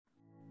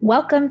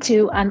Welcome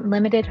to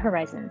Unlimited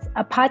Horizons,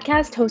 a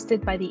podcast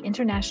hosted by the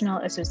International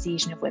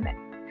Association of Women.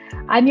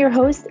 I'm your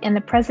host and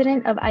the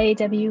president of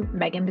IAW,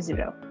 Megan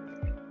Bizzuto.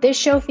 This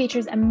show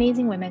features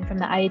amazing women from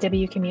the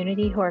IAW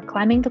community who are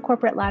climbing the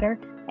corporate ladder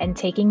and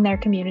taking their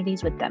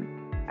communities with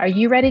them. Are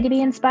you ready to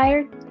be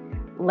inspired?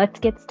 Let's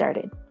get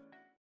started.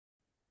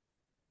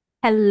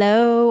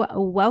 Hello,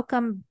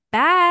 welcome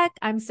back.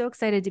 I'm so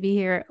excited to be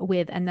here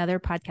with another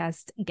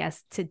podcast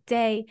guest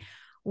today.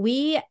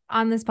 We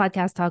on this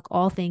podcast talk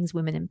all things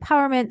women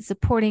empowerment,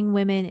 supporting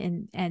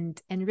women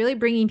and really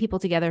bringing people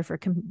together for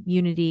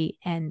community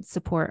and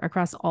support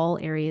across all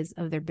areas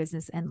of their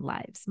business and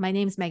lives. My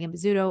name is Megan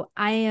Bizzuto.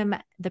 I am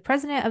the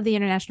president of the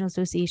International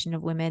Association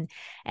of Women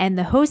and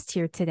the host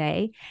here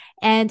today.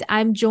 And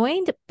I'm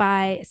joined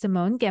by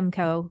Simone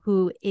Gemco,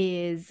 who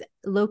is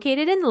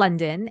located in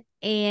London.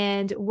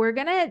 And we're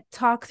going to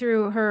talk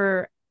through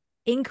her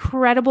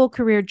incredible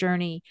career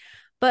journey,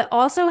 but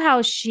also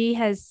how she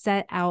has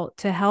set out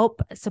to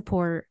help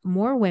support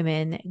more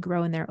women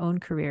grow in their own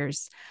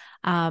careers.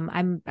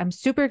 I'm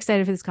super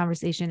excited for this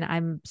conversation.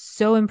 I'm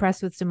so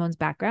impressed with Simone's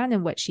background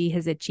and what she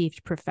has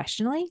achieved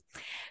professionally.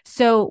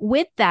 So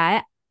with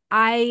that,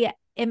 I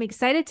am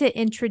excited to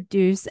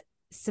introduce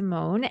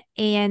Simone.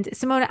 And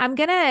Simone,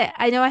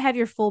 I know I have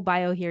your full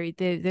bio here.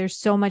 There's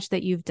so much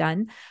that you've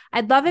done.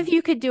 I'd love if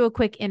you could do a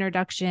quick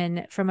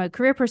introduction from a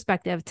career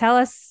perspective. Tell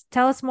us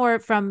more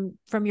from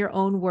your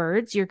own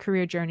words, your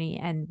career journey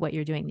and what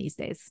you're doing these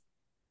days.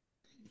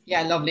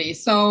 Yeah, lovely.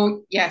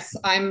 So yes,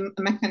 I'm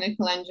a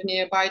mechanical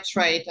engineer by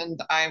trade and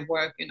I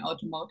work in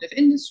automotive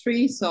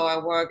industry. So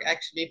I work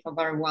actually for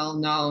very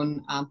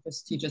well-known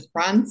prestigious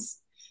brands.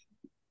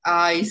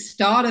 I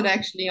started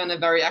actually on a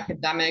very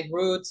academic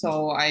route.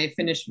 So I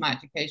finished my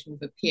education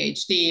with a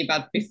PhD,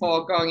 but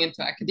before going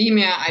into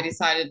academia, I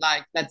decided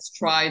like, let's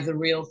try the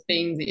real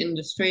thing, the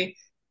industry.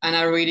 And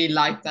I really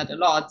liked that a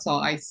lot. So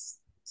I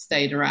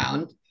stayed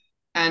around.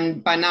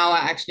 And by now I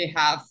actually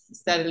have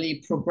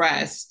steadily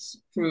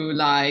progressed through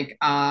like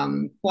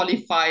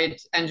qualified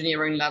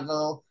engineering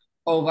level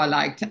over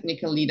like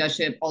technical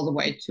leadership all the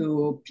way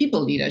to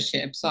people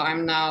leadership. So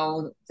I'm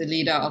now the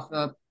leader of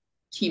a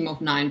team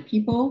of 9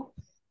 people.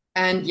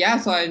 And yeah,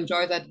 so I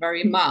enjoy that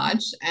very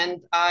much. And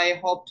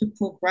I hope to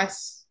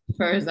progress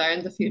further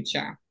in the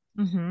future.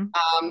 Mm-hmm.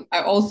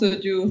 I also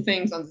do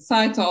things on the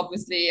side. So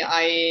obviously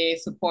I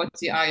support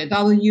the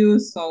IAW.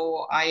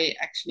 So I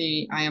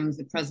am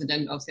the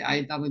president of the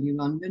IAW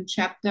London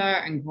chapter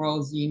and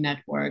grow the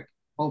network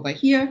over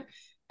here.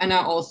 And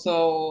I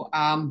also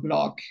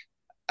blog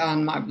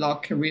on my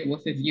blog Career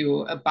with a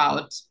View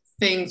about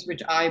things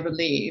which I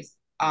believe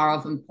are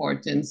of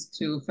importance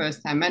to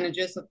first-time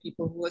managers or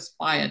people who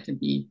aspire to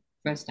be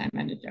first-time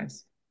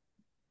managers.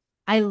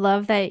 I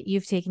love that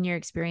you've taken your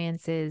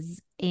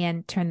experiences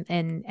and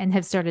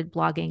have started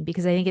blogging,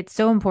 because I think it's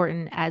so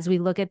important as we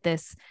look at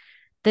this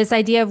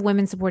idea of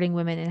women supporting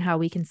women and how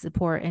we can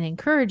support and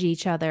encourage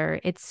each other.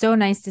 It's so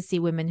nice to see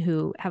women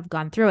who have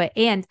gone through it.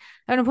 And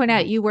I want to point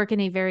out, you work in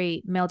a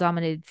very male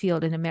dominated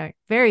field in a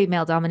very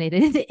male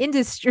dominated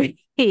industry.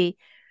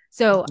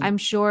 So I'm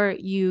sure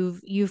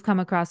you've come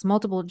across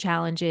multiple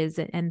challenges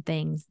and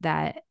things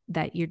that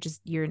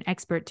you're an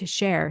expert to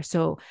share.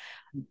 So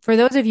for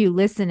those of you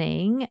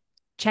listening,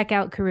 check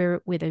out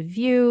Career with a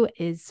View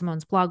is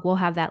Simone's blog. We'll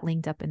have that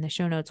linked up in the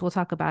show notes. We'll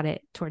talk about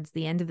it towards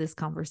the end of this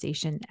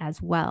conversation as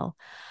well.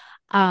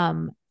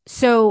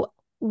 So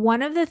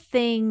one of the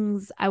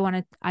things I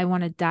want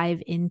to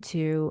dive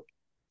into,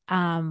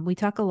 we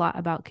talk a lot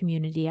about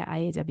community at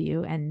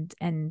IAW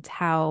and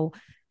how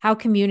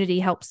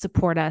community helps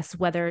support us,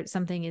 whether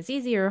something is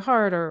easy or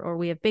hard, or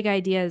we have big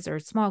ideas or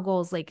small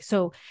goals. Like,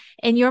 so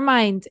in your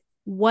mind,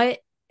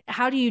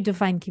 how do you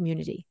define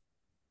community?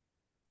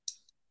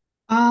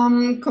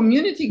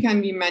 Community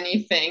can be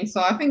many things.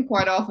 So I think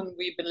quite often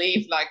we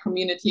believe like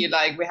community,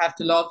 like we have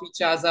to love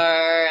each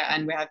other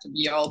and we have to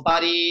be all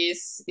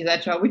buddies,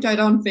 etc., which I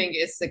don't think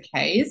is the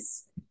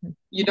case.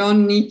 You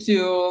don't need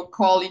to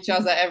call each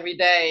other every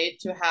day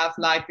to have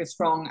like a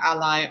strong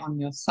ally on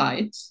your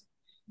side.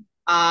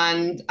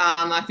 And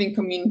I think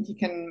community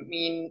can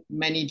mean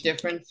many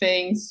different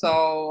things.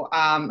 So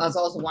that's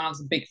also one of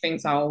the big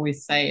things I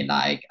always say,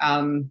 like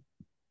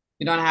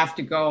you don't have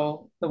to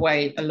go the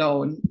way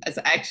alone. It's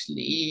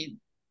actually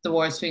the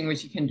worst thing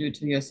which you can do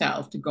to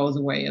yourself, to go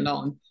the way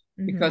alone,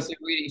 because you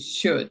really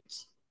should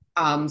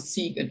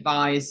seek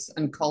advice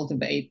and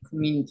cultivate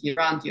community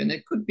around you. And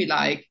it could be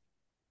like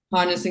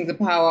harnessing the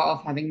power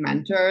of having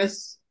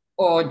mentors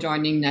or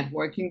joining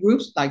networking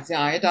groups like the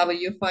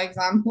IAW, for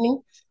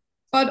example,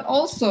 but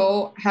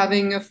also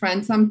having a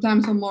friend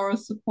sometimes for moral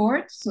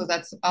support. So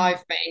that's, I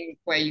think,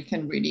 where you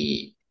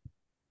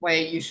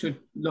should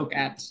look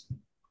at.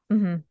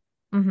 Mm-hmm.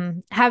 Mm-hmm.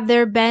 Have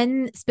there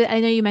been,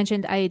 I know you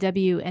mentioned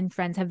IAW and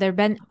friends, have there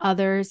been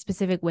other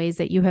specific ways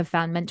that you have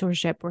found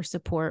mentorship or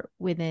support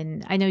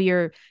within? I know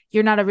you're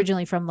not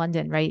originally from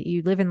London, right?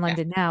 You live in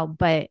London now,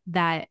 but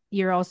that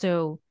you're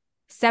also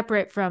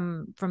separate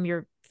from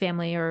your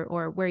family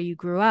or where you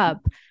grew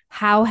up.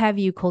 How have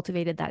you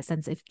cultivated that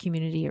sense of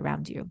community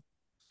around you?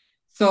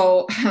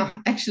 So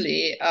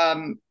actually,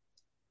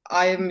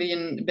 I've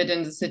been a bit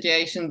in the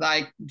situation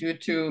like due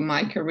to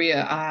my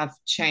career, I have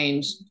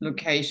changed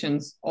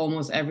locations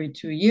almost every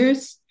 2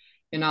 years.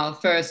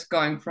 First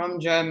going from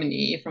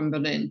Germany, from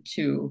Berlin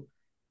to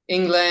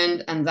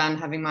England, and then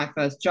having my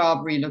first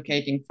job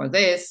relocating for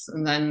this,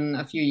 and then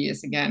a few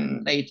years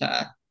again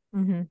later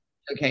Mm-hmm.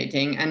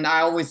 locating. And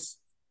I always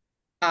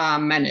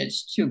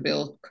managed to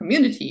build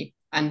community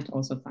and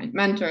also find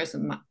mentors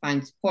and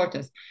find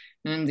supporters.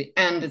 And in the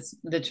end, it's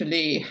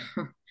literally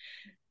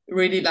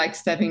really like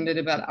stepping a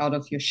little bit out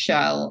of your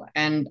shell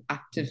and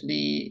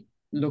actively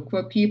look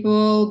for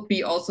people.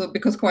 Be also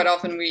because quite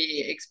often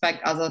we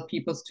expect other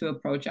people to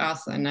approach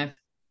us, and I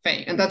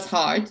think, and that's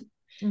hard.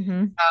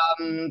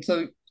 Mm-hmm.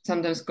 So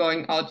sometimes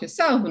going out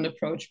yourself and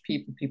approach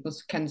people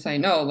can say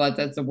no, but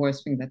that's the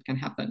worst thing that can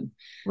happen.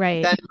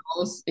 Right. Then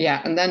also,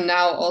 yeah, and then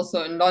now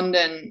also in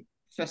London,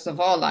 first of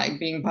all, like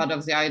being part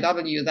of the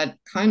IW, that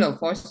kind of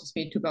forces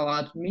me to go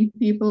out and meet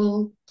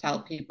people,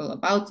 tell people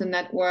about the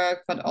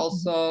network, but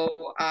also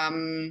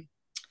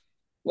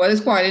what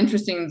is quite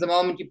interesting, the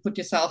moment you put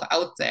yourself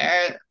out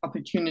there,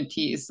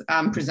 opportunities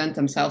present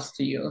themselves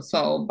to you.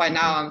 So by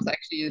now, I'm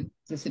actually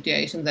the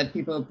situation that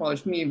people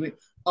approach me with,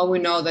 oh, we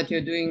know that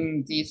you're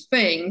doing these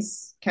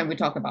things. Can we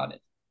talk about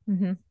it?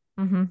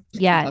 Mm-hmm. Mm-hmm.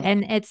 Yeah.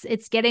 And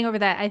it's getting over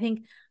that. I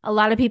think a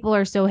lot of people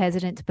are so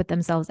hesitant to put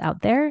themselves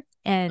out there.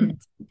 And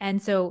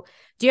so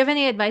do you have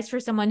any advice for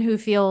someone who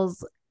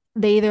feels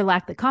they either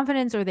lack the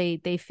confidence or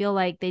they feel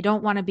like they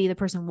don't want to be the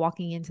person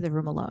walking into the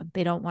room alone?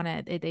 They don't want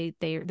to,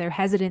 they're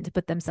hesitant to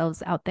put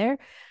themselves out there.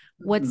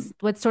 What's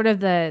sort of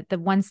the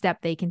one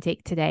step they can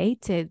take today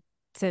to,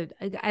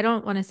 I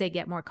don't want to say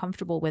get more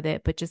comfortable with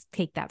it, but just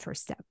take that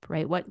first step,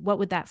 right? What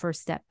would that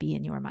first step be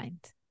in your mind?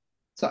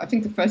 So I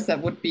think the first step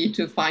would be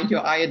to find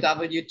your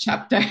IAW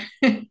chapter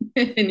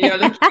in your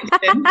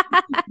location.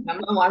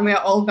 Number one, we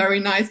are all very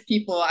nice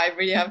people. I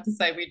really have to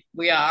say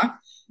we are.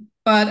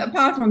 But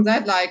apart from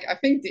that, like I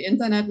think the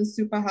internet is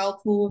super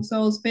helpful with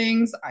those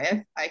things.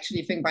 I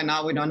actually think by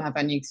now we don't have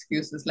any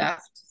excuses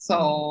left.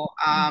 So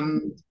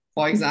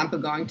for example,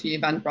 going to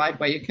Eventbrite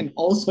where you can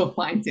also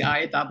find the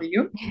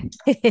IAW.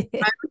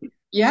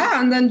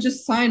 Yeah, and then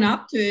just sign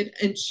up to it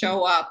and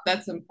show up.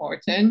 That's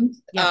important.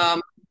 Yep.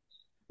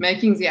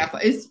 Making the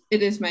effort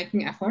it is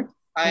making effort.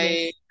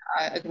 I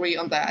agree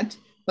on that.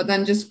 But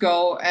then just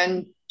go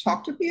and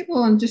talk to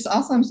people and just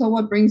ask them, so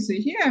what brings you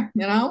here,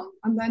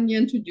 and then you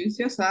introduce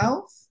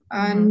yourself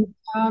and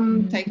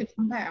take it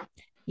from there.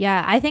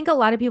 Yeah, I think a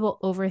lot of people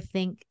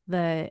overthink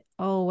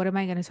what am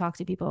I going to talk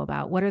to people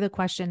about? What are the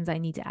questions I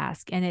need to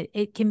ask? And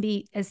it can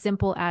be as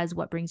simple as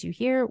what brings you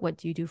here? What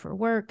do you do for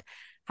work?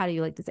 How do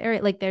you like this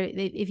area? Like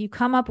if you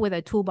come up with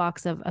a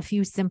toolbox of a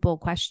few simple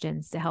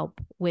questions to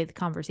help with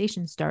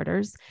conversation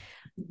starters,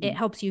 it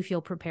helps you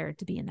feel prepared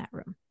to be in that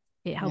room.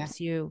 It helps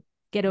you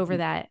get over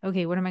that.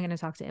 Okay, what am I going to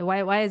talk to?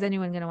 Why is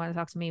anyone going to want to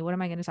talk to me? What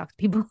am I going to talk to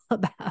people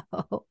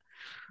about?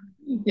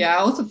 Yeah, I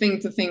also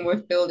think the thing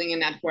with building a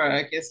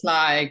network is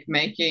like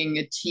making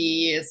a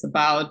tea is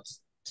about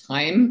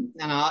time.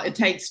 It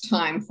takes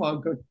time for a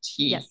good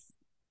tea.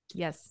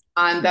 Yes.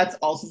 And that's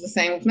also the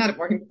same with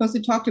networking because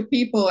you talk to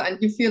people and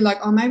you feel like,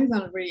 oh, maybe they're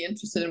not really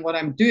interested in what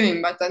I'm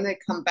doing. But then they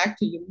come back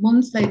to you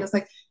months later. It's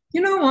like,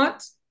 you know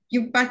what?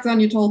 Back then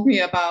you told me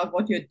about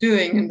what you're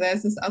doing, and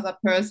there's this other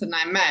person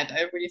I met.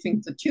 I really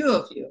think the two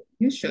of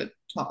you should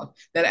talk.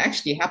 That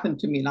actually happened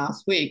to me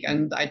last week.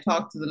 And I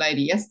talked to the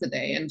lady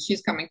yesterday, and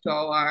she's coming to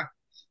our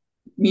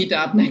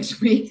meetup next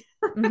week.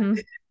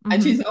 And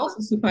she's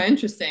also super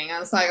interesting.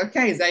 And it's like,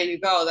 okay, there you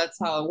go. That's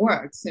how it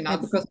works,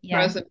 because the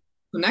person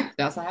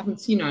connected us. I haven't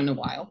seen her in a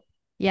while.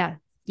 Yeah.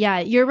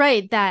 You're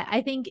right that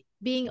I think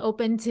being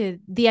open to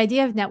the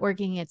idea of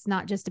networking, it's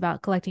not just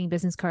about collecting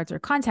business cards or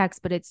contacts,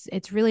 but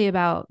it's really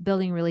about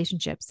building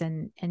relationships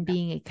and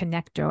being a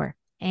connector,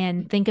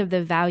 and think of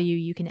the value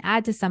you can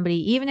add to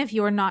somebody. Even if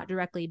you're not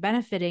directly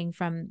benefiting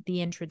from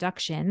the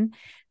introduction,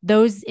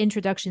 those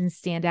introductions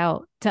stand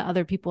out to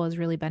other people as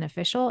really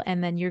beneficial.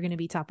 And then you're going to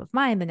be top of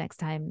mind the next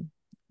time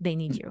they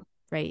need you.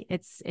 Right.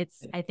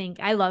 I think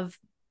I love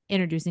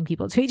introducing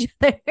people to each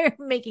other,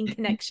 making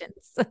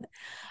connections.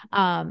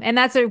 And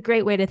that's a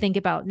great way to think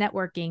about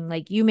networking.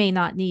 Like you may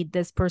not need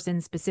this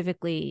person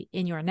specifically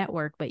in your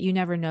network, but you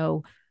never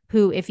know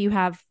who, if you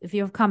have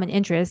common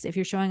interests, if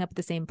you're showing up at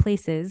the same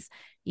places,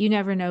 you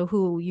never know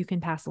who you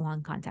can pass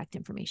along contact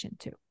information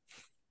to.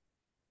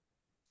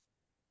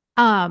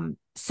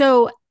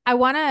 So I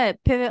want to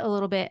pivot a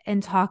little bit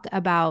and talk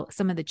about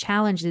some of the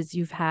challenges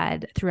you've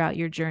had throughout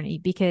your journey,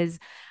 because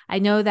I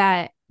know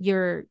that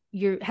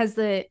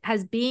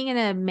has being in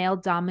a male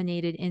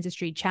dominated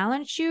industry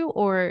challenged you,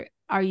 or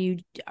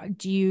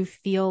do you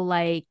feel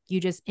like you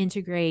just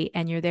integrate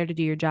and you're there to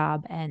do your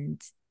job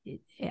and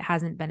it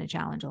hasn't been a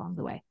challenge along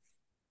the way?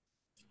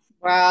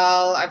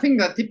 Well, I think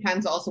that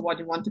depends also what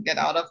you want to get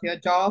out of your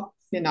job.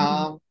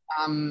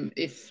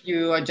 If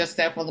you are just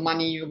there for the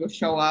money, you will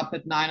show up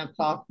at 9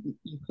 o'clock,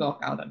 you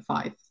clock out at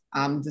 5.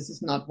 This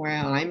is not where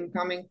I'm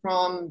coming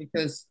from,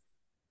 because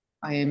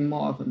I am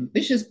more of an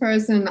ambitious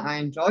person. I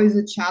enjoy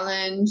the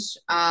challenge,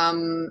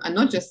 and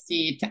not just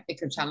the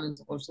technical challenge,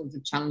 also the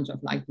challenge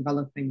of like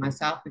developing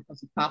myself, because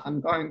the path I'm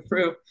going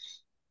through,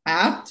 I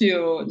have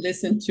to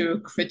listen to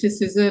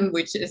criticism,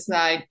 which is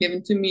like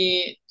given to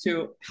me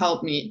to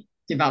help me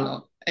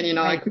develop. And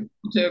I Right. could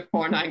go to a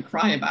corner and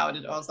cry about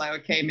it. I was like,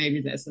 okay, maybe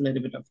there's a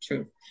little bit of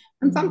truth.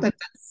 And sometimes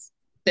that's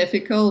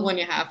difficult when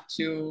you have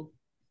to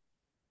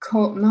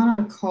cope,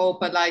 not cope,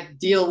 but like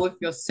deal with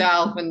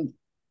yourself and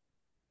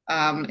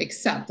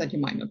accept that you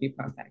might not be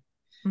perfect.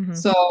 Mm-hmm.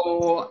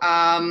 So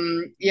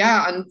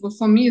yeah, and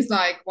for me, it's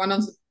like one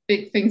of the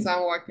big things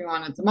I'm working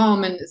on at the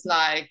moment is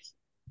like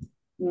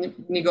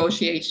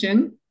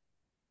negotiation,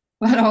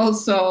 but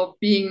also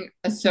being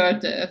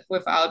assertive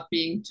without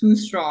being too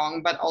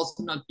strong, but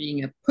also not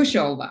being a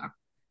pushover.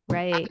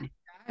 Right. And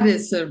that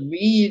is a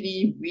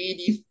really,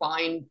 really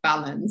fine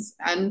balance.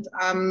 And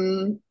I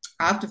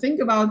have to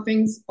think about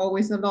things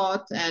always a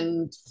lot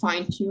and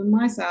fine tune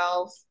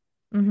myself.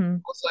 Mm-hmm.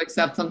 Also,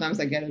 accept sometimes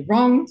I get it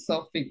wrong.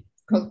 So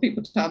because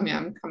people tell me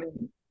I'm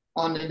coming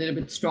on a little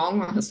bit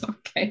strong, I was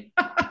okay.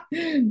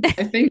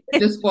 I think I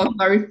just was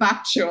very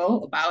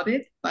factual about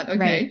it, but Right.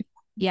 okay.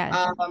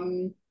 Yeah.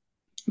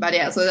 But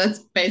yeah, so that's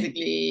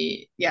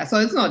basically, yeah, so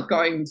it's not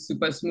going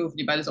super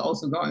smoothly, but it's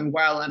also going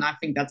well, and I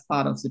think that's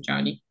part of the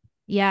journey.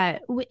 Yeah,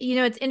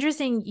 it's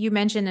interesting you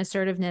mentioned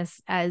assertiveness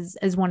as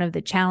one of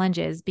the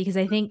challenges, because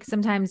I think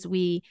sometimes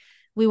we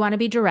want to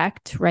be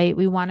direct, right?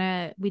 We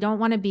don't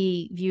want to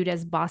be viewed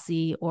as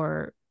bossy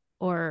or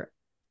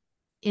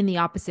in the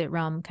opposite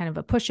realm, kind of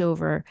a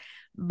pushover.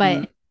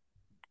 But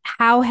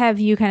how have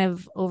you kind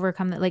of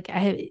overcome that? Like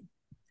I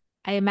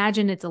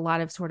imagine it's a lot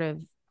of sort of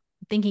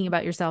thinking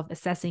about yourself,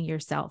 assessing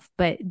yourself,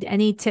 but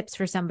any tips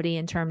for somebody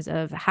in terms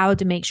of how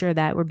to make sure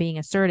that we're being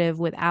assertive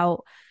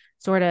without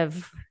sort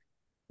of,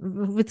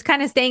 it's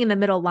kind of staying in the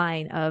middle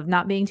line of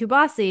not being too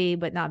bossy,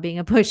 but not being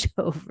a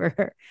pushover.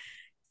 I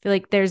feel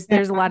like there's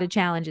a lot of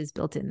challenges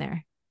built in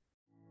there.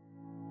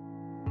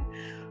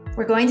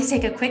 We're going to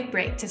take a quick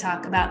break to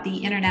talk about the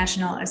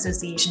International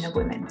Association of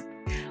Women.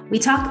 We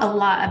talk a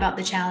lot about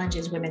the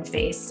challenges women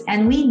face,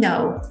 and we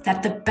know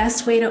that the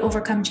best way to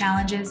overcome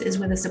challenges is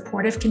with a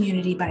supportive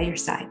community by your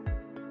side.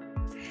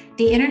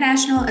 The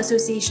International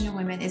Association of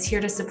Women is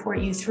here to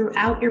support you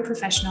throughout your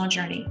professional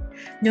journey.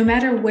 No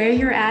matter where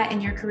you're at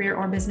in your career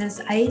or business,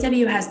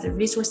 IAW has the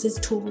resources,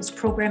 tools,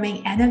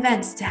 programming, and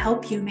events to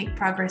help you make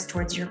progress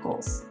towards your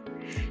goals.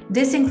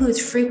 This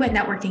includes frequent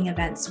networking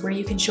events where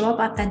you can show up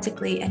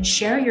authentically and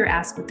share your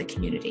ask with the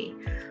community,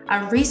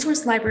 a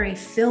resource library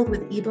filled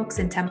with ebooks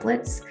and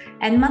templates,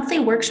 and monthly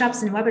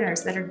workshops and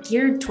webinars that are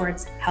geared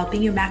towards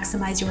helping you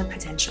maximize your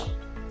potential.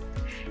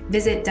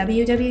 Visit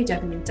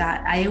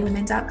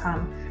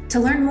www.iawomen.com to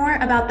learn more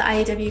about the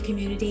IAW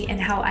community and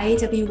how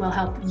IAW will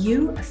help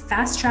you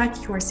fast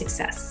track your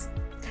success.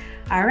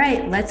 All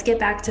right, let's get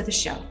back to the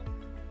show.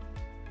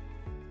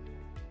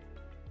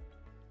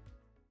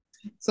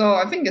 So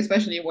I think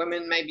especially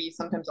women maybe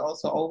sometimes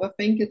also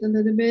overthink it a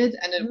little bit,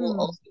 and it will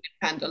also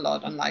depend a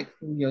lot on like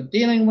who you're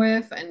dealing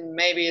with, and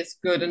maybe it's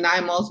good. And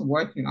I'm also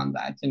working on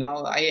that.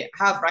 I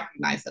have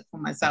recognized that for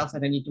myself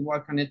that I need to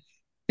work on it,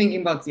 thinking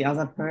about the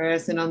other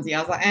person on the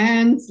other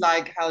end,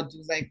 like how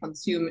do they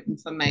consume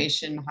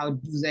information, how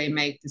do they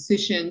make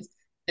decisions,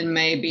 and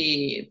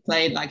maybe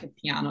play like a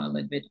piano a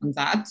little bit on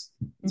that.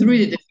 It's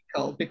really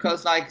difficult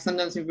because like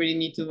sometimes you really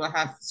need to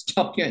have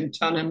stop your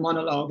internal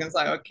monologue and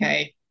say,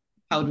 okay,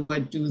 how do I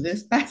do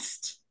this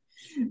best?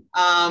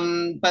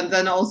 But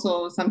then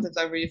also sometimes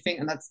I really think,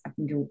 and that's I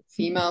think a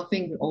female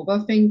thing, we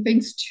overthink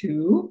things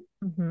too,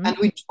 and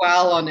we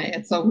dwell on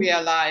it. So we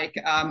are like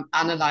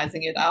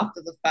analyzing it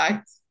after the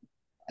fact,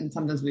 and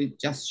sometimes we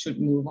just should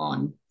move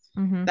on.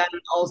 Then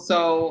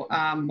also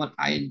what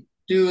I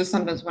do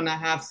sometimes when I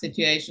have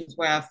situations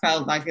where I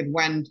felt like it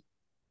went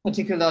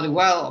particularly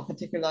well or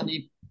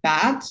particularly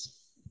bad,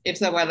 if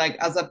there were like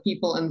other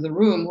people in the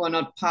room who are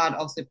not part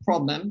of the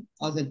problem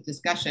or the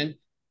discussion,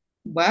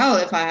 well,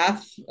 if I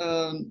have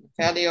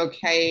fairly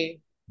okay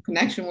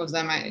connection with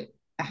them, I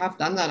have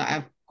done that.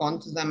 I've gone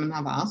to them and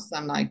have asked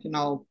them, like,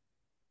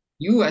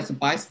 you as a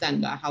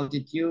bystander, how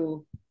did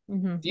you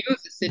view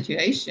the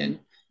situation?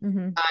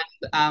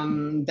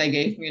 And they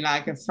gave me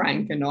like a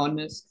frank and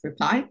honest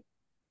reply.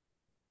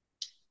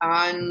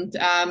 And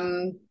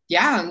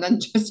yeah, and then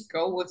just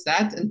go with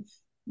that and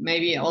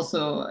maybe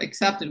also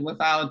accept it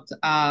without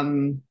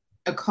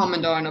a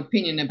comment or an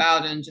opinion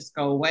about it, and just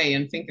go away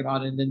and think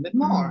about it a little bit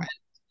more.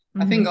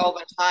 I think over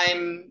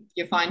time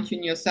you fine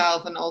tune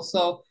yourself, and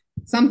also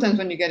sometimes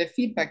when you get a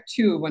feedback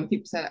too, when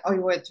people say, "Oh,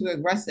 you were too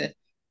aggressive,"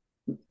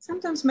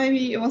 sometimes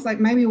maybe it was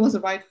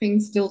the right thing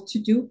still to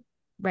do.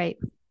 Right.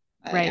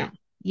 Right.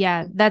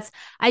 Yeah.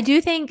 I do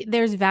think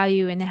there's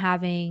value in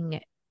having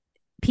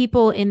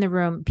people in the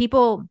room,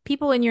 people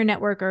in your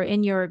network or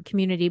in your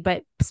community,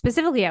 but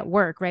specifically at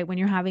work, right? When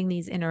you're having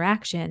these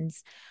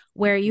interactions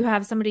where you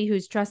have somebody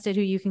who's trusted,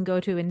 who you can go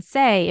to and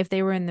say, if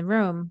they were in the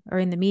room or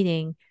in the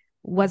meeting,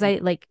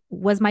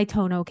 was my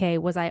tone okay?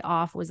 Was I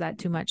off? Was that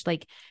too much?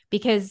 Like,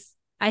 because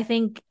I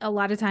think a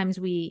lot of times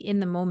in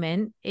the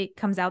moment, it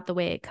comes out the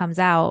way it comes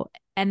out,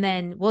 and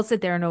then we'll sit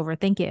there and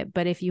overthink it.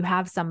 But if you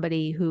have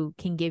somebody who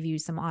can give you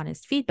some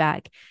honest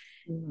feedback,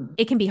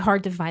 it can be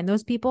hard to find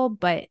those people,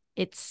 but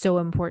it's so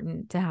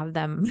important to have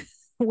them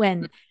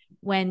when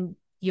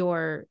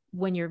you're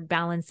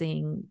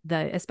balancing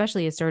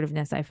especially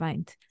assertiveness, I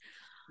find.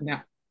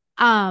 Yeah.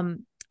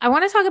 I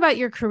want to talk about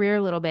your career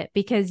a little bit,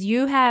 because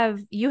you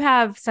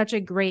have such a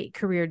great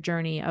career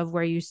journey of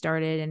where you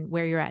started and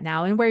where you're at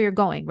now and where you're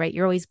going, right?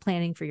 You're always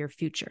planning for your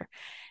future.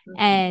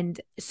 And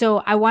so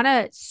I want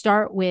to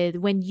start with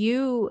when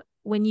you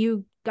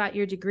got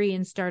your degree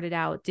and started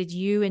out, did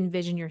you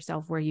envision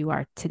yourself where you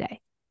are today?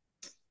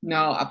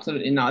 No,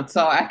 absolutely not.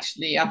 So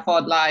actually, I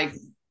thought like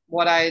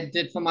what I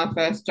did for my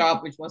first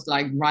job, which was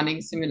like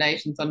running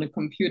simulations on the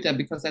computer,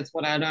 because that's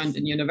what I learned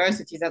in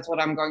university. That's what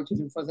I'm going to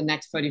do for the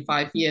next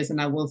 35 years. And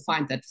I will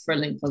find that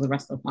thrilling for the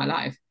rest of my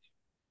life.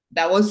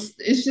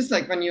 It's just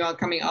like when you are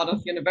coming out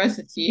of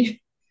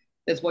university,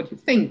 that's what you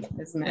think,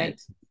 isn't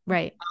it?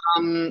 Right.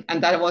 And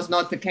that was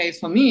not the case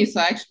for me.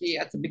 So actually,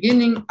 at the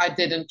beginning, I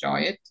did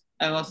enjoy it.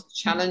 It was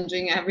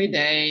challenging every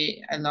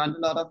day. I learned a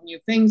lot of new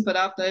things. But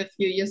after a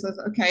few years, I was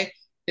okay,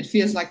 it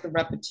feels like the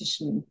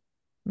repetition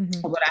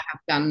of what I have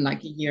done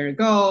like a year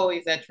ago,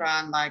 etc.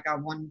 And like I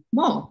want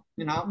more,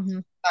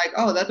 like,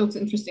 oh, that looks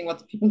interesting what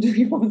the people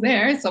doing over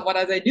there. So what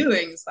are they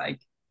doing? It's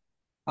like,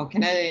 how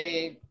can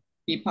I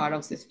be part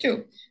of this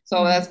too?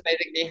 So that's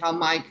basically how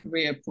my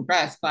career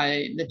progressed,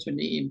 by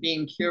literally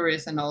being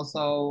curious and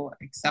also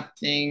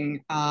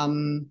accepting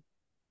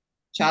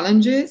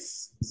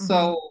challenges.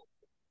 So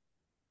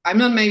I'm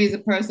not maybe the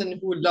person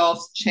who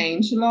loves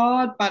change a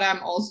lot, but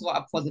I'm also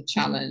up for the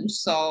challenge.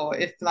 So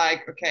if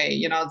like, okay,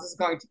 this is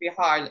going to be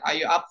hard, are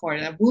you up for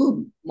it? I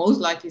will most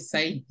likely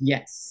say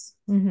yes.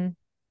 And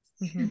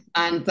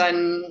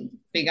then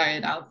figure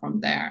it out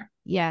from there.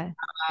 Yeah.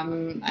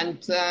 And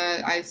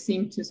I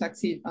seem to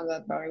succeed on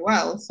that very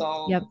well.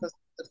 So because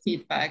the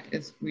feedback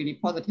is really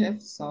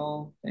positive.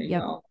 So there you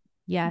go.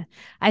 Yeah.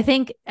 I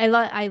think I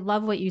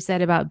love what you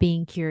said about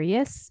being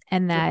curious,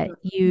 and that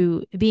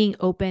you being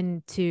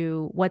open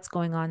to what's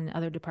going on in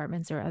other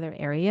departments or other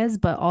areas,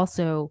 but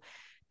also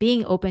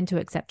being open to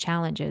accept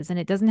challenges. And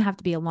it doesn't have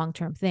to be a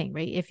long-term thing,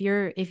 right? If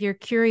you're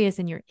curious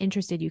and you're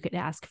interested, you could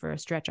ask for a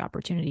stretch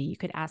opportunity. You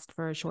could ask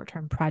for a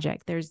short-term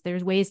project. There's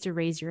ways to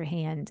raise your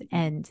hand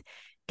and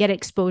get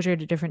exposure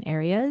to different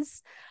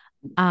areas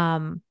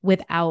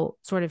without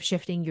sort of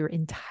shifting your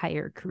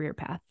entire career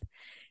path.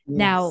 Yes.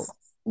 Now,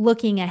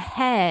 looking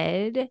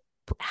ahead,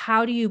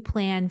 how do you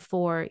plan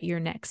for your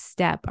next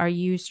step? Are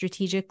you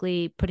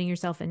strategically putting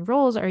yourself in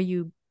roles? Are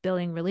you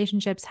building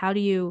relationships? How do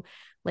you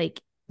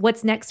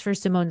what's next for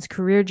Simone's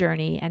career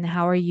journey, and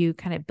how are you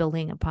kind of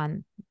building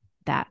upon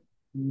that?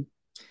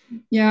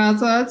 Yeah,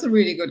 so that's a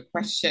really good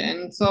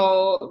question.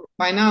 So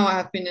by now I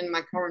have been in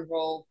my current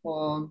role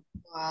for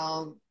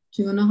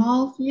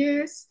 2.5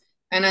 years,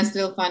 and I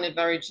still find it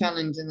very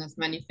challenging. There's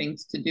many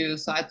things to do.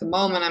 So at the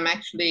moment, I'm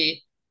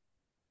actually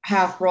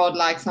have brought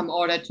like some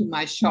order to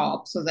my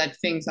shop so that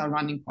things are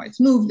running quite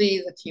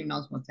smoothly. The team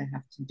knows what they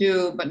have to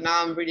do. But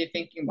now I'm really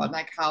thinking about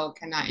like, how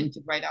can I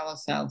integrate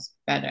ourselves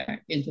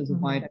better into the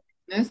wider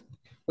business,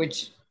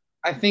 which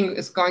I think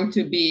is going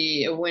to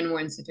be a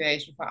win-win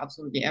situation for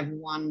absolutely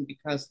everyone,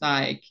 because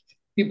like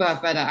people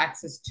have better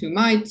access to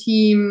my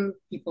team,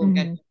 people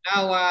get to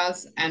know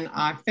us, and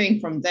I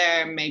think from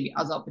there maybe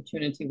other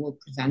opportunity will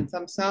present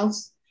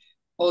themselves.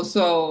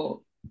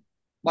 Also,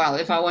 well,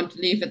 if I want to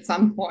leave at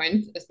some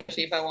point,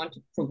 especially if I want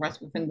to progress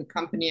within the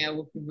company, it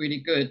would be really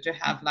good to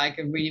have like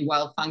a really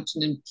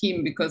well-functioning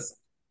team, because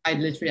I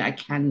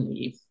can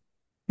leave.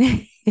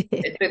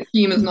 The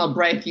team is not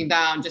breaking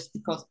down just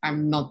because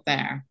I'm not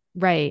there.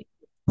 Right.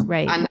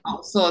 And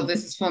also,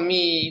 this is for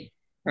me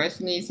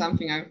personally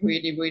something I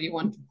really, really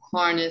want to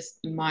harness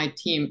in my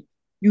team.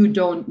 You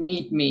don't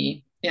need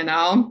me,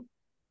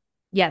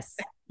 Yes.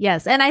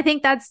 And I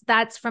think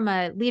that's from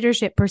a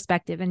leadership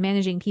perspective and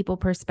managing people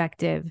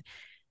perspective.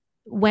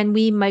 When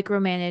we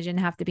micromanage and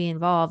have to be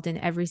involved in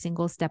every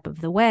single step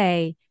of the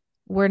way,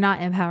 we're not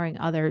empowering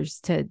others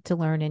to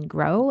learn and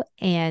grow.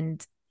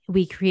 And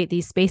we create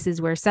these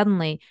spaces where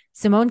suddenly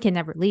Simone can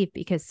never leave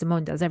because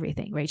Simone does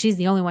everything, right? She's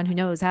the only one who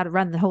knows how to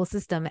run the whole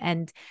system.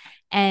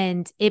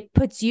 And it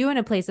puts you in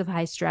a place of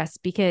high stress,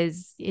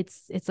 because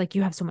it's like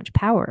you have so much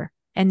power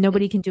and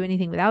nobody can do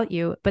anything without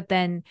you. But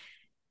then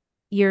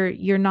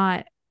you're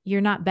not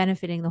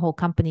benefiting the whole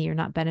company. You're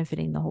not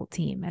benefiting the whole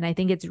team. And I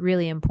think it's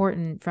really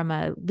important from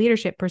a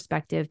leadership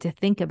perspective to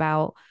think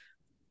about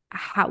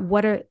how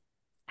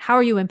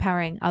are you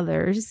empowering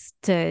others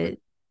to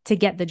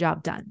get the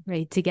job done,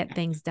 right? To get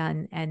things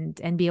done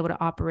and be able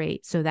to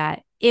operate so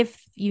that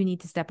if you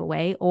need to step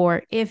away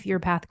or if your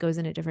path goes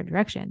in a different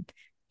direction,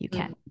 you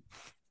can.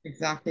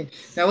 Exactly.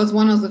 That was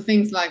one of the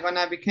things, like when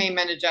I became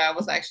manager, I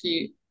was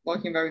actually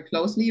working very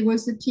closely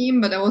with the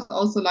team, but there was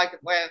also like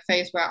a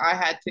phase where I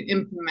had to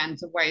implement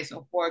the ways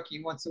of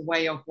working. What's the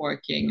way of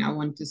working I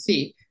want to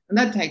see? And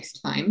that takes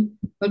time.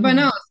 But by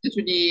now, it's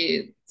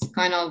literally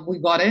kind of, we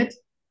got it.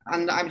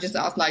 And I'm just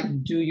asked,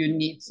 like, do you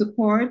need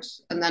support?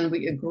 And then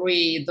we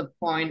agree the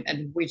point at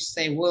which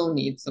they will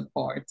need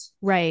support.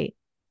 Right.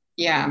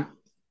 Yeah.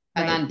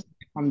 And Right. then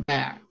from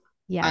there.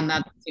 Yeah. And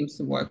that seems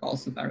to work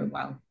also very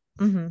well.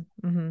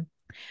 Mm-hmm.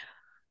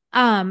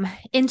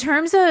 In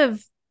terms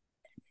of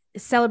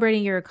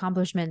celebrating your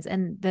accomplishments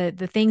and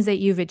the things that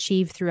you've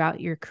achieved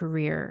throughout your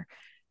career,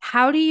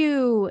 how do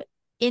you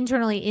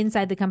internally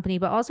inside the company,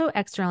 but also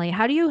externally,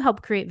 how do you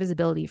help create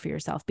visibility for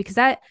yourself? Because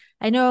I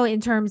know in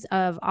terms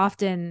of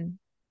often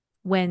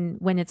when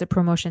it's a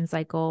promotion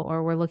cycle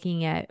or we're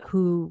looking at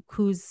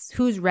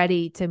who's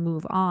ready to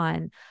move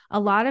on, a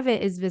lot of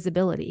it is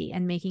visibility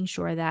and making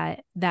sure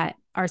that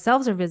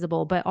ourselves are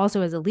visible, but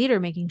also as a leader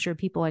making sure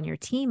people on your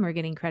team are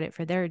getting credit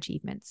for their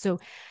achievements. So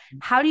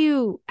how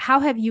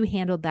have you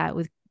handled that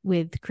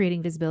with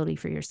creating visibility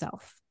for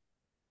yourself?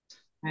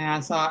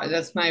 Yeah, so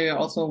that's maybe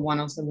also one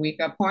of the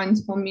weaker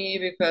points for me,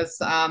 because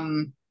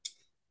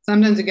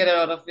sometimes you get a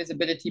lot of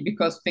visibility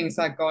because things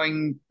are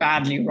going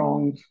badly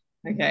wrong.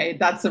 Okay,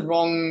 that's the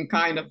wrong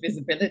kind of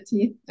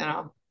visibility.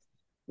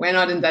 We're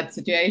not in that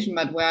situation,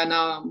 but we're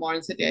now more in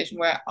a situation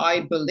where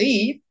I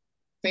believe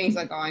things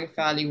are going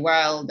fairly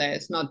well.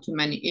 There's not too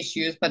many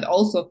issues, but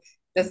also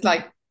just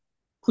like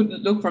could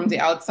look from the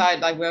outside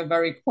like we're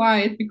very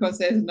quiet because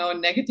there's no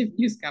negative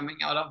news coming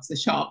out of the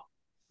shop.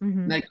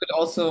 Mm-hmm. That could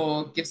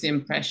also give the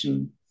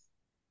impression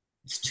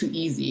it's too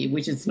easy,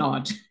 which it's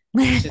not.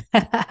 It's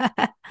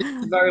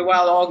very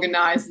well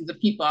organized and the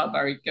people are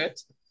very good.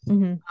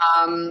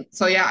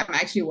 So yeah, I'm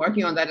actually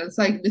working on that. It's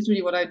like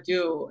literally what I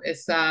do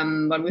is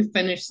when we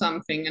finish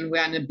something and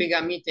we're in a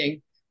bigger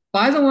meeting.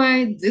 By the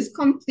way, this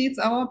completes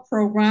our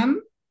program.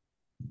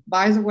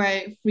 By the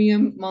way, 3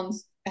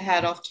 months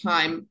ahead of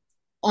time,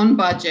 on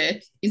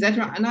budget,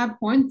 etc. And I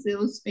point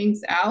those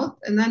things out,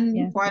 and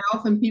then quite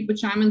often people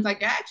chime in like,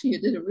 yeah, "Actually,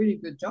 you did a really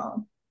good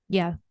job."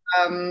 Yeah.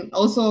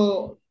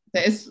 Also,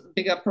 there is a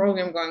bigger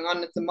program going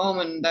on at the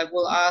moment that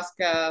will ask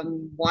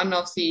one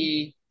of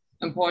the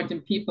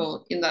important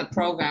people in that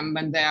program,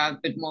 when they are a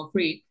bit more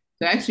free,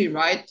 to actually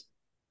write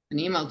an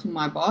email to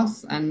my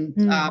boss and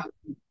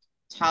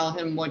tell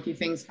him what he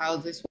thinks how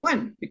this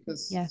went,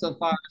 because so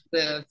far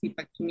the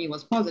feedback to me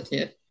was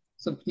positive.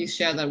 So please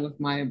share that with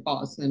my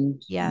boss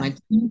and my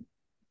team.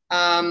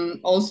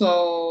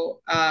 Also,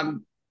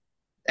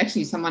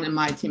 actually, someone in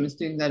my team is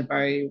doing that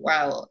very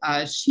well.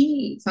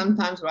 She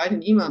sometimes write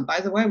an email, by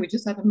the way, we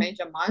just had a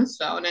major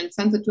milestone, and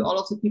sends it to all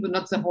of the people,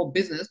 not the whole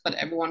business, but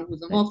everyone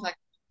who's involved. Like,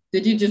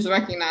 did you just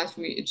recognize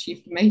we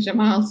achieved a major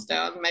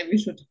milestone? Maybe we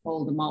should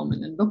hold a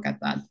moment and look at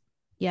that.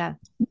 Yeah.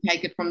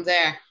 Take it from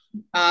there.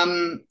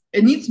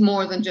 It needs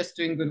more than just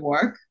doing good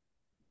work,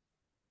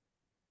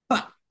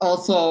 but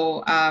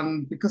also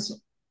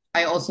because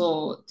I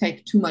also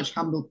take too much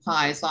humble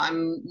pie. So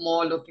I'm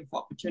more looking for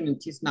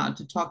opportunities now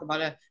to talk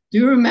about it. Do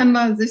you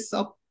remember this,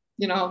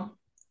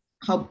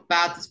 how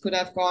bad this could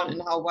have gone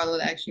and how well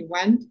it actually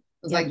went? I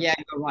was like, yeah,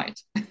 you're right.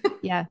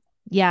 Yeah.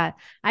 Yeah.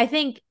 I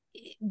think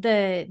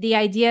the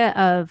idea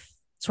of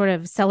sort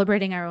of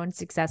celebrating our own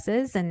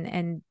successes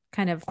and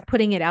kind of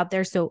putting it out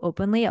there so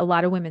openly, a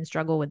lot of women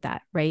struggle with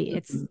that,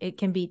 right? It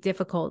can be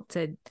difficult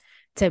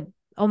to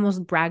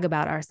almost brag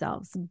about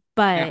ourselves.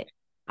 But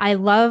I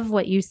love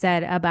what you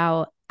said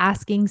about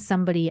asking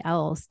somebody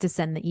else to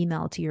send the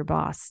email to your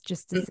boss,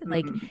 just to say,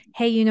 like,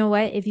 hey, you know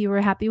what? If you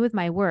were happy with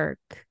my work,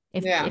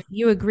 if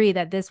you agree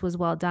that this was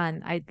well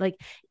done,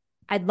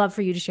 I'd love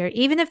for you to share,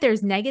 even if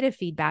there's negative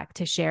feedback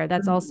to share.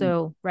 That's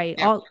also right.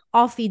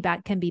 All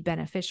feedback can be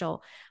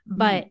beneficial,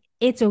 but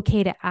it's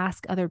okay to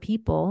ask other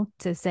people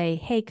to say,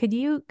 hey, could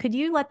you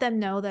let them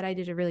know that I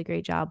did a really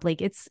great job?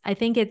 Like I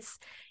think it's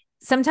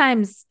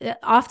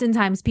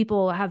oftentimes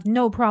people have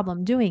no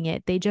problem doing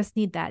it. They just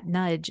need that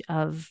nudge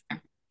of,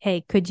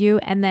 hey, could you?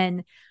 And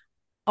then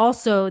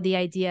also the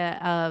idea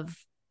of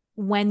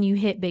when you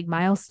hit big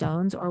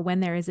milestones or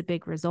when there is a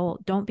big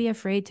result, don't be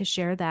afraid to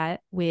share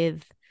that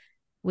with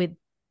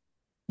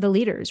the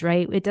leaders,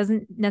 right? It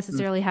doesn't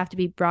necessarily have to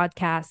be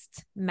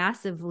broadcast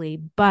massively,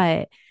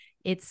 but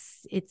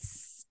it's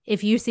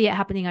if you see it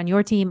happening on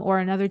your team or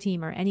another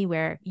team or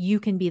anywhere, you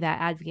can be that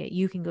advocate.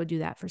 You can go do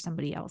that for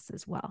somebody else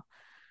as well.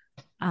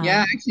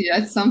 Yeah, actually,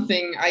 that's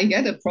something I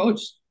get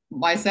approached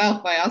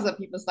myself by other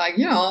people. It's like,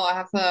 I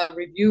have a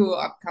review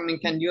upcoming.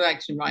 Can you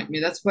actually write me?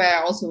 That's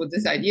where also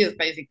this idea is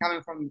basically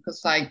coming from,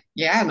 because like,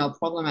 yeah, no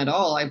problem at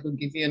all. I will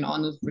give you an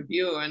honest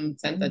review and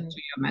send that to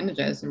your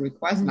manager as a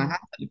request. And I have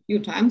that a few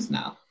times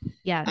now.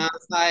 Yeah.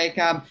 It's like,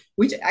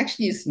 which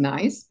actually is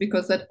nice,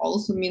 because that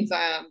also means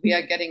we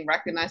are getting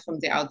recognized from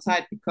the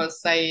outside, because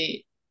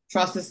they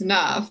trust us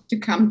enough to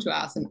come to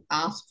us and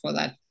ask for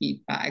that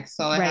feedback.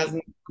 So it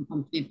hasn't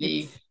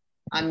completely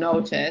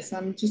unnoticed.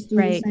 I'm just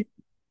doing the same.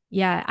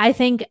 Yeah. I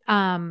think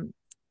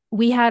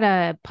we had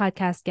a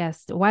podcast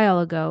guest a while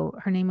ago.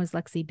 Her name was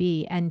Lexi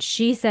B. And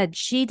she said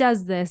she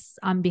does this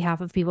on behalf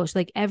of people. She's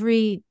like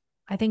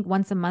I think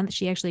once a month,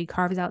 she actually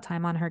carves out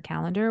time on her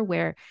calendar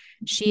where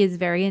she is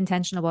very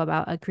intentional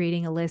about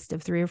creating a list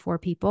of 3 or 4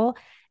 people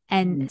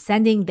and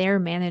sending their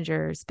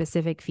manager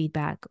specific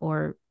feedback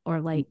or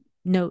like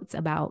notes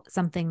about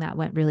something that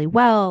went really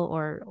well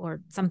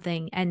or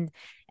something. And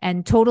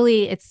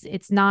totally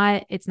it's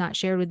not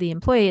shared with the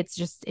employee.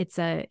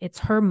 It's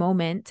her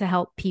moment to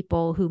help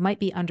people who might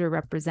be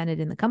underrepresented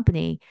in the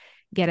company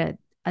get a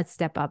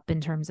step up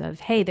in terms of,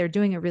 hey, they're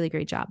doing a really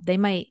great job. They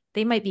might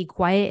be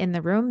quiet in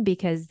the room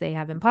because they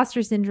have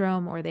imposter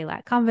syndrome or they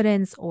lack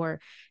confidence, or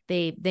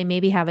they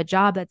maybe have a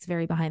job that's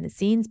very behind the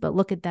scenes, but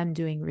look at them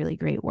doing really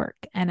great work.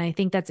 And I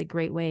think that's a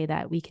great way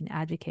that we can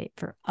advocate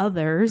for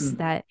others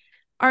that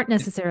aren't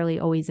necessarily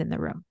always in the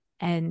room.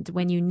 And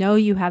when you know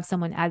you have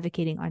someone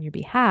advocating on your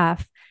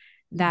behalf,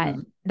 that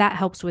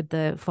helps with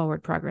the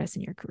forward progress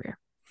in your career.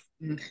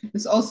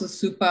 It's also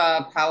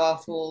super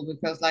powerful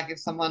because, like, if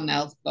someone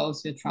else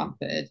blows your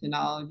trumpet, you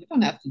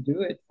don't have to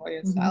do it for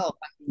yourself.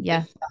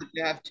 Yeah. If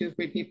you have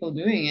 2-3 people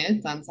doing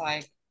it, then it's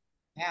like,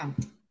 yeah.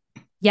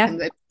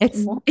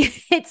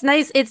 It's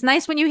nice. It's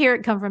nice when you hear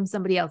it come from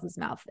somebody else's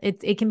mouth.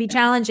 It can be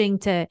challenging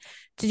to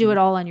do it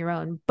all on your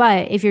own,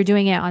 but if you're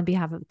doing it on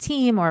behalf of a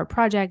team or a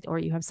project, or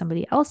you have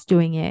somebody else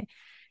doing it,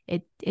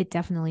 it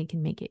definitely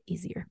can make it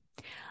easier.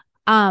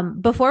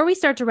 Before we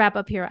start to wrap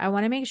up here, I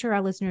want to make sure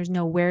our listeners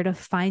know where to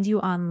find you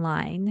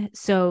online.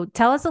 So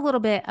tell us a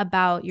little bit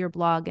about your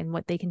blog and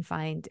what they can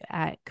find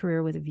at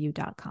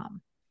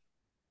careerwithaview.com.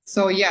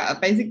 So yeah,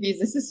 basically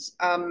this is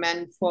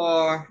meant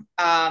for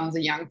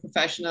the young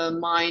professional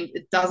mind.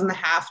 It doesn't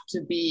have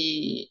to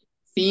be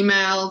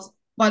females,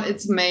 but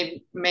it's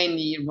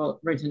mainly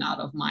written out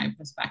of my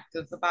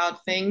perspective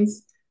about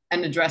things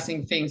and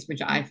addressing things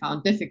which I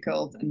found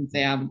difficult, and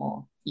they are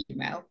more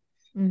female.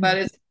 But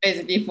it's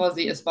basically for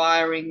the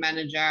aspiring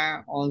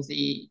manager or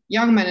the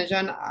young manager.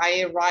 And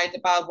I write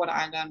about what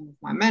I learned with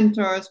my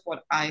mentors,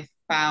 what I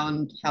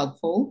found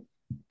helpful.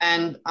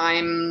 And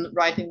I'm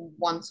writing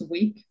once a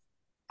week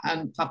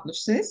and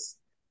publish this.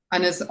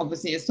 And it's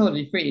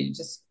totally free. You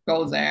just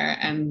go there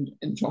and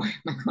enjoy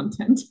my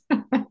content.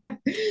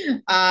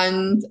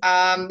 And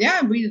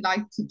I really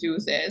like to do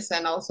this.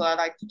 And also I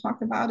like to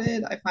talk about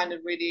it. I find it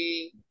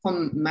really,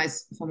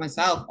 for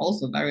myself,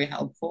 also very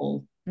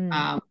helpful.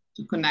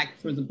 To connect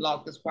through the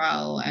blog as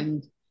well.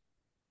 And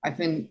I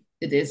think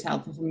it is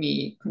helpful for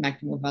me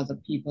connecting with other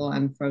people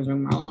and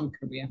furthering my own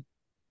career.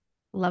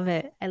 Love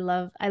it. I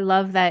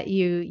love that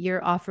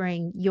you're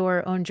offering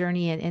your own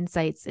journey and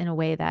insights in a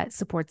way that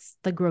supports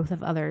the growth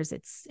of others.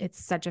 It's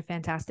such a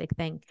fantastic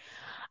thing.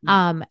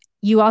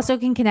 You also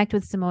can connect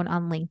with Simone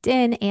on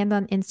LinkedIn and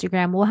on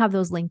Instagram. We'll have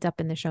those linked up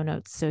in the show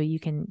notes, so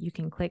you can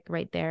click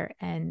right there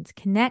and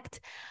connect.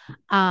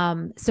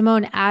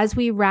 Simone, as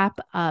we wrap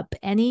up,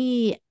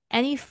 any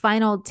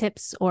final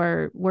tips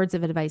or words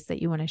of advice that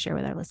you want to share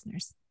with our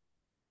listeners?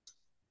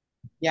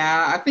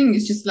 Yeah, I think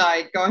it's just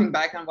like going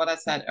back on what I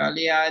said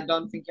earlier. I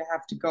don't think you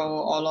have to go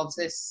all of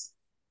this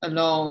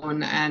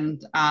alone,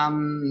 and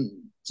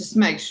just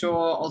make sure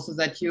also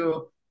that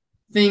you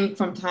think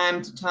from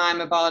time to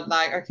time about,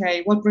 like,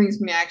 okay, what brings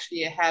me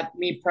actually ahead,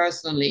 me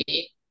personally,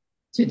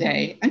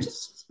 today, and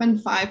just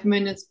spend 5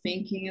 minutes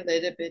thinking a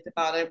little bit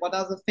about it. What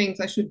are the things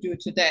I should do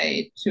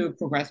today to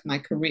progress my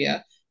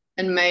career?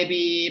 And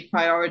maybe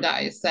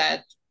prioritize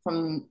that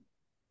from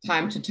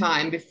time to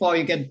time before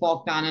you get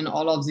bogged down in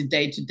all of the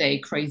day-to-day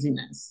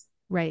craziness.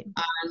 Right.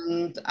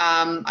 And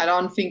I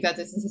don't think that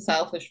this is a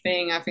selfish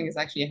thing. I think it's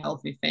actually a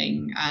healthy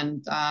thing.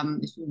 And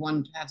if you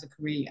want to have a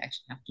career, you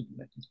actually have to do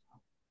it as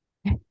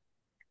well.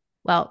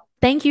 Well,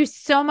 thank you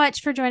so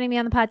much for joining me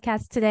on the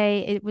podcast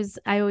today.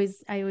 I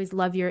always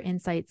love your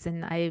insights,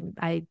 and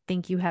I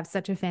think you have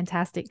such a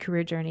fantastic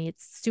career journey.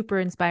 It's super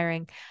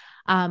inspiring.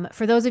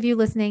 For those of you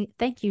listening,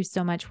 thank you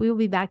so much. We will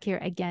be back here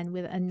again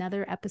with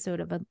another episode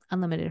of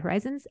Unlimited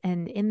Horizons.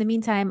 And in the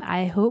meantime,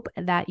 I hope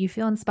that you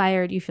feel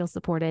inspired, you feel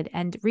supported,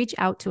 and reach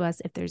out to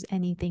us if there's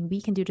anything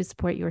we can do to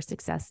support your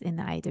success in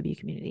the IAW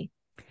community.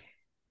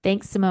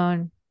 Thanks,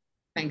 Simone.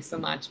 Thanks so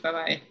much.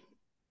 Bye-bye.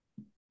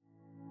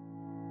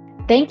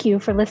 Thank you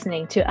for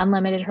listening to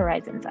Unlimited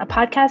Horizons, a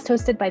podcast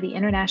hosted by the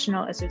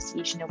International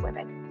Association of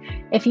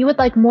Women. If you would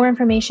like more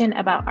information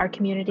about our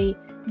community,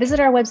 visit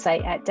our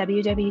website at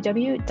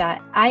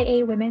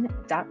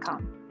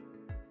www.iawomen.com.